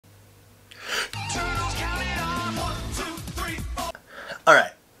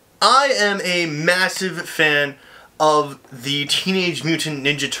Alright, I am a massive fan of the Teenage Mutant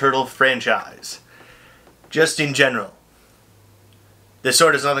Ninja Turtle franchise. Just in general. This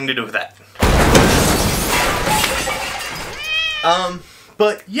sword has nothing to do with that.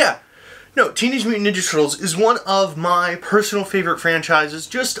 But yeah. No, Teenage Mutant Ninja Turtles is one of my personal favorite franchises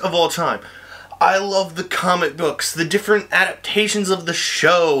just of all time. I love the comic books, the different adaptations of the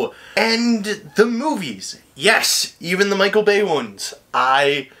show, and the movies. Yes, even the Michael Bay ones.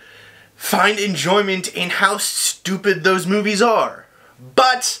 I find enjoyment in how stupid those movies are.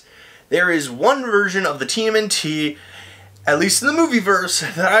 But there is one version of the TMNT, at least in the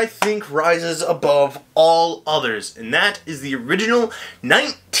movieverse, that I think rises above all others, and that is the original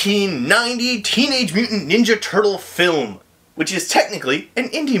 1990 Teenage Mutant Ninja Turtle film, which is technically an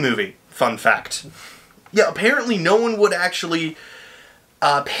indie movie. Fun fact. Yeah, apparently no one would actually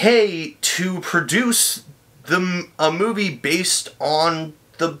pay to produce a movie based on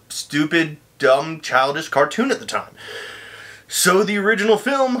the stupid, dumb, childish cartoon at the time. So the original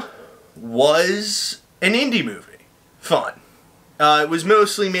film was an indie movie. Fun. It was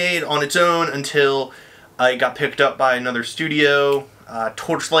mostly made on its own until it got picked up by another studio.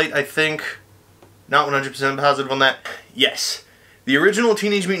 Torchlight, I think. Not 100% positive on that. Yes. The original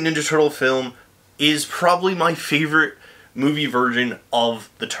Teenage Mutant Ninja Turtle film is probably my favorite movie version of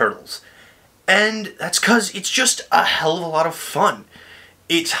the Turtles. And that's because it's just a hell of a lot of fun.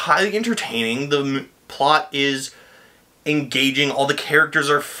 It's highly entertaining, the plot is engaging, all the characters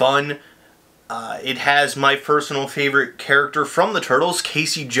are fun. It has my personal favorite character from the Turtles,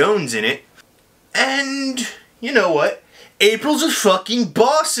 Casey Jones, in it. And, you know what? April's a fucking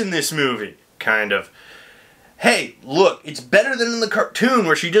boss in this movie. Kind of. Hey, look, it's better than in the cartoon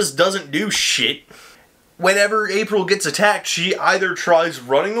where she just doesn't do shit. Whenever April gets attacked, she either tries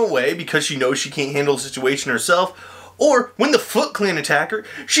running away because she knows she can't handle the situation herself, or when the Foot Clan attack her,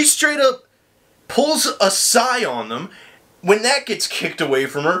 she straight up pulls a sigh on them. When that gets kicked away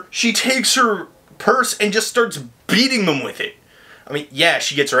from her, she takes her purse and just starts beating them with it. I mean, yeah,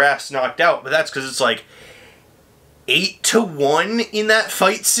 she gets her ass knocked out, but that's because it's like 8-1 in that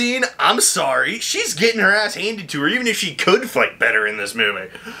fight scene. I'm sorry. She's getting her ass handed to her, even if she could fight better in this movie.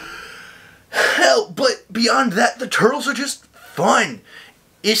 Hell, but beyond that, the Turtles are just fun.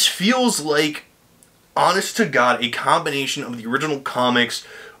 It feels like, honest to God, a combination of the original comics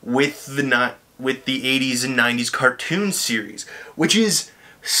with the 80s and 90s cartoon series, which is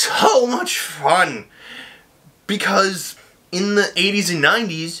so much fun. Because in the 80s and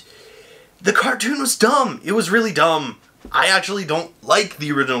 90s, the cartoon was dumb. It was really dumb. I actually don't like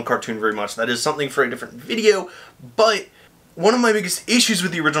the original cartoon very much. That is something for a different video. But one of my biggest issues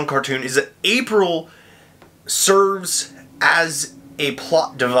with the original cartoon is that April serves as a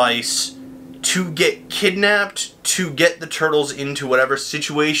plot device to get kidnapped, to get the Turtles into whatever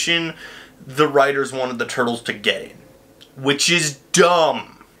situation the writers wanted the Turtles to get in. Which is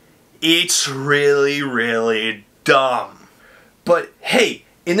dumb. It's really, really dumb. But hey,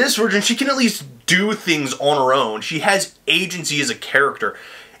 in this version, she can at least do things on her own. She has agency as a character.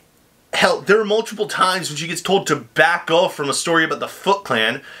 Hell, there are multiple times when she gets told to back off from a story about the Foot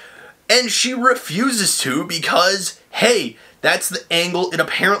Clan, and she refuses to because, hey, that's the angle. It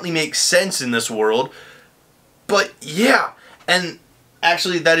apparently makes sense in this world. But yeah, and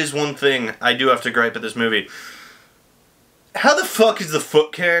actually that is one thing I do have to gripe at this movie. How the fuck is the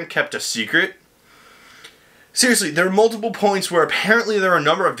Foot Clan kept a secret? Seriously, there are multiple points where apparently there are a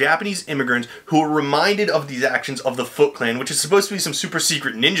number of Japanese immigrants who are reminded of these actions of the Foot Clan, which is supposed to be some super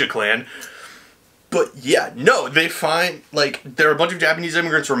secret ninja clan. But yeah, no, they find, like, there are a bunch of Japanese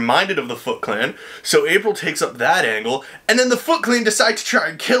immigrants reminded of the Foot Clan, so April takes up that angle, and then the Foot Clan decide to try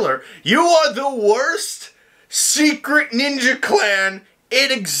and kill her. You are the worst secret ninja clan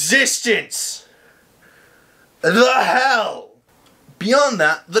in existence! The hell! Beyond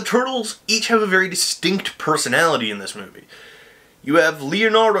that, the Turtles each have a very distinct personality in this movie. You have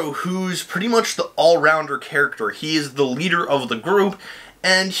Leonardo, who's pretty much the all-rounder character. He is the leader of the group,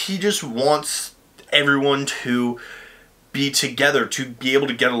 and he just wants everyone to be together, to be able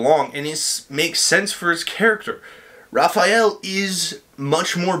to get along, and it makes sense for his character. Raphael is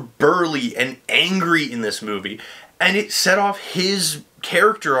much more burly and angry in this movie, and it set off his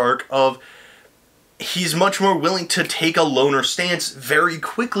character arc of he's much more willing to take a loner stance very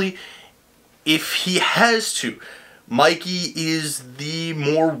quickly if he has to. Mikey is the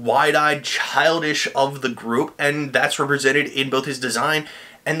more wide-eyed, childish of the group, and that's represented in both his design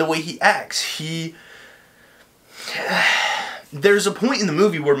and the way he acts. There's a point in the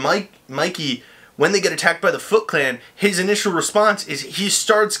movie where Mikey, when they get attacked by the Foot Clan, his initial response is he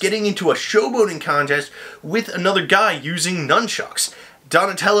starts getting into a showboating contest with another guy using nunchucks.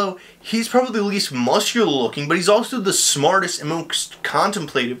 Donatello, he's probably the least muscular looking, but he's also the smartest and most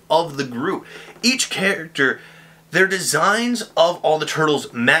contemplative of the group. Each character, their designs of all the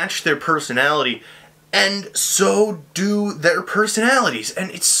turtles match their personality, and so do their personalities,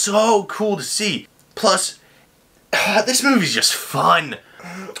 and it's so cool to see. Plus, this movie's just fun.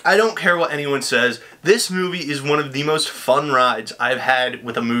 I don't care what anyone says, this movie is one of the most fun rides I've had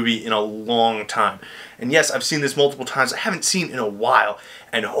with a movie in a long time. And yes, I've seen this multiple times, I haven't seen it in a while,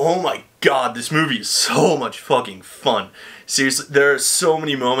 and oh my god, this movie is so much fucking fun. Seriously, there are so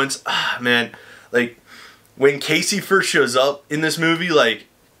many moments, man, like, when Casey first shows up in this movie, like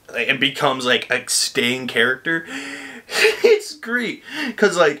and becomes, like, a staying character, it's great,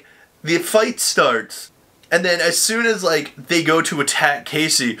 because, like, the fight starts, and then as soon as, like, they go to attack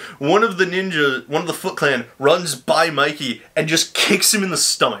Casey, one of the Foot Clan runs by Mikey and just kicks him in the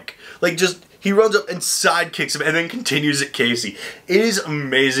stomach. Like, he runs up and side kicks him and then continues at Casey. It is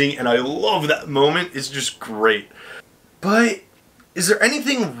amazing, and I love that moment. It's just great. But is there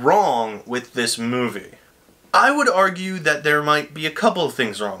anything wrong with this movie? I would argue that there might be a couple of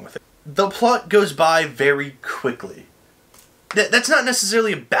things wrong with it. The plot goes by very quickly. That's not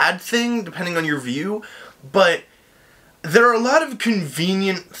necessarily a bad thing, depending on your view, but there are a lot of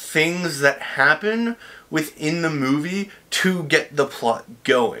convenient things that happen within the movie to get the plot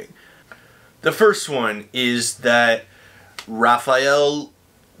going. The first one is that Raphael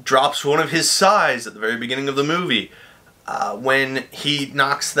drops one of his sais at the very beginning of the movie. When he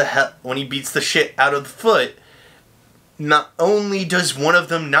beats the shit out of the Foot, not only does one of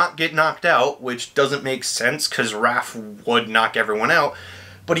them not get knocked out, which doesn't make sense because Raph would knock everyone out,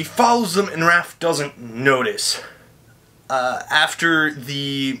 but he follows them and Raph doesn't notice. After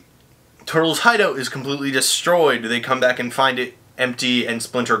the Turtles' hideout is completely destroyed, they come back and find it empty and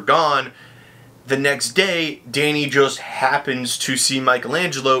Splinter gone. The next day, Danny just happens to see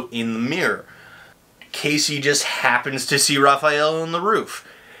Michelangelo in the mirror. Casey just happens to see Raphael on the roof.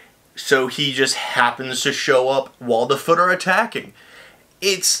 So he just happens to show up while the Foot are attacking.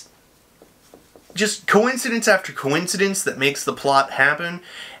 It's just coincidence after coincidence that makes the plot happen,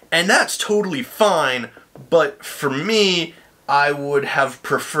 and that's totally fine, but for me, I would have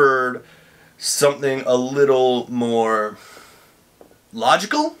preferred something a little more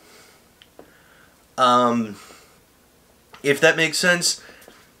logical, if that makes sense.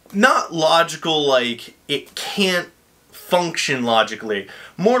 Not logical like it can't function logically,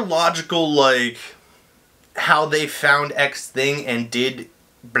 more logical like how they found X thing and did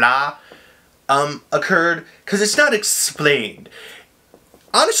blah occurred, because it's not explained.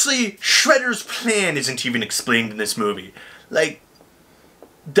 Honestly, Shredder's plan isn't even explained in this movie. Like,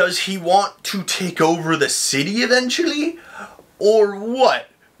 does he want to take over the city eventually? Or what?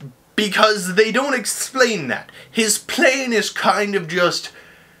 Because they don't explain that. His plan is kind of just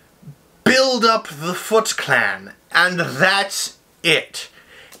build up the Foot Clan, and that's it.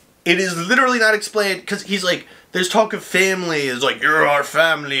 It is literally not explained, because he's like, there's talk of family, it's like, you're our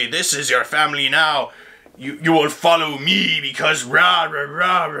family, this is your family now, you will follow me because rah rah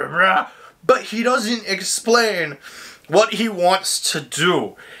rah rah rah. But he doesn't explain what he wants to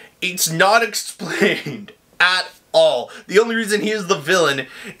do. It's not explained at all. The only reason he is the villain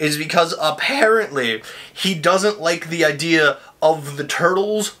is because apparently he doesn't like the idea of the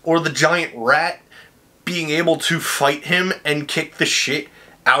turtles or the giant rat being able to fight him and kick the shit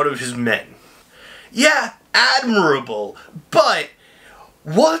out of his men. Yeah, admirable, but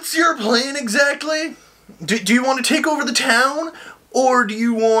what's your plan exactly? Do you want to take over the town? Or do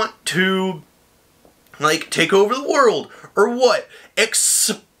you want to, like, take over the world? Or what?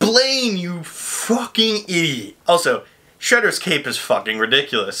 Explain, you fucking idiot. Also, Shredder's cape is fucking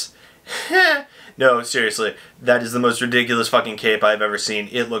ridiculous. No, seriously, that is the most ridiculous fucking cape I've ever seen.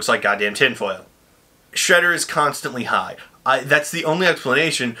 It looks like goddamn tinfoil. Shredder is constantly high. That's the only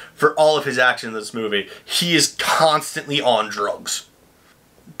explanation for all of his action in this movie. He is constantly on drugs.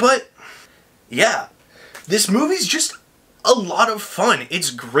 But, yeah, this movie's just a lot of fun. It's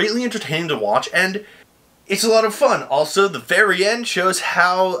greatly entertaining to watch, and it's a lot of fun. Also, the very end shows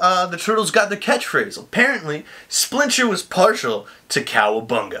how the Turtles got their catchphrase. Apparently, Splinter was partial to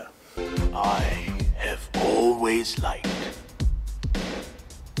Cowabunga. I have always liked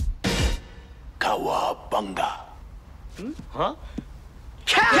Cowabunga. Huh?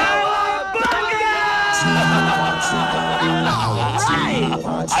 Cowabunga!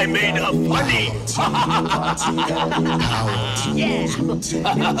 I made a funny.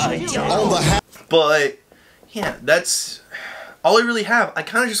 But yeah, that's all I really have. I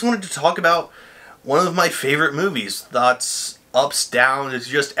kind of just wanted to talk about one of my favorite movies. Thoughts, ups, downs, it's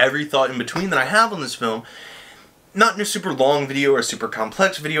just every thought in between that I have on this film. not in a super long video or a super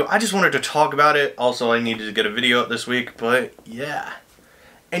complex video. I just wanted to talk about it. Also, I needed to get a video up this week, but yeah.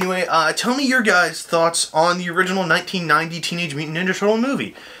 Anyway, tell me your guys' thoughts on the original 1990 Teenage Mutant Ninja Turtle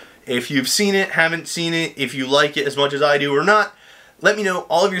movie. If you've seen it, haven't seen it, if you like it as much as I do or not, let me know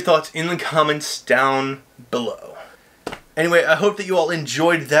all of your thoughts in the comments down below. Anyway, I hope that you all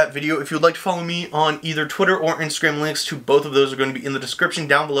enjoyed that video. If you'd like to follow me on either Twitter or Instagram, links to both of those are going to be in the description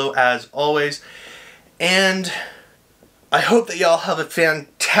down below as always. And I hope that y'all have a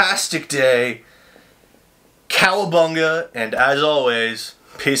fantastic day. Cowabunga, and as always,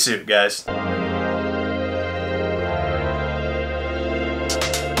 peace out, guys.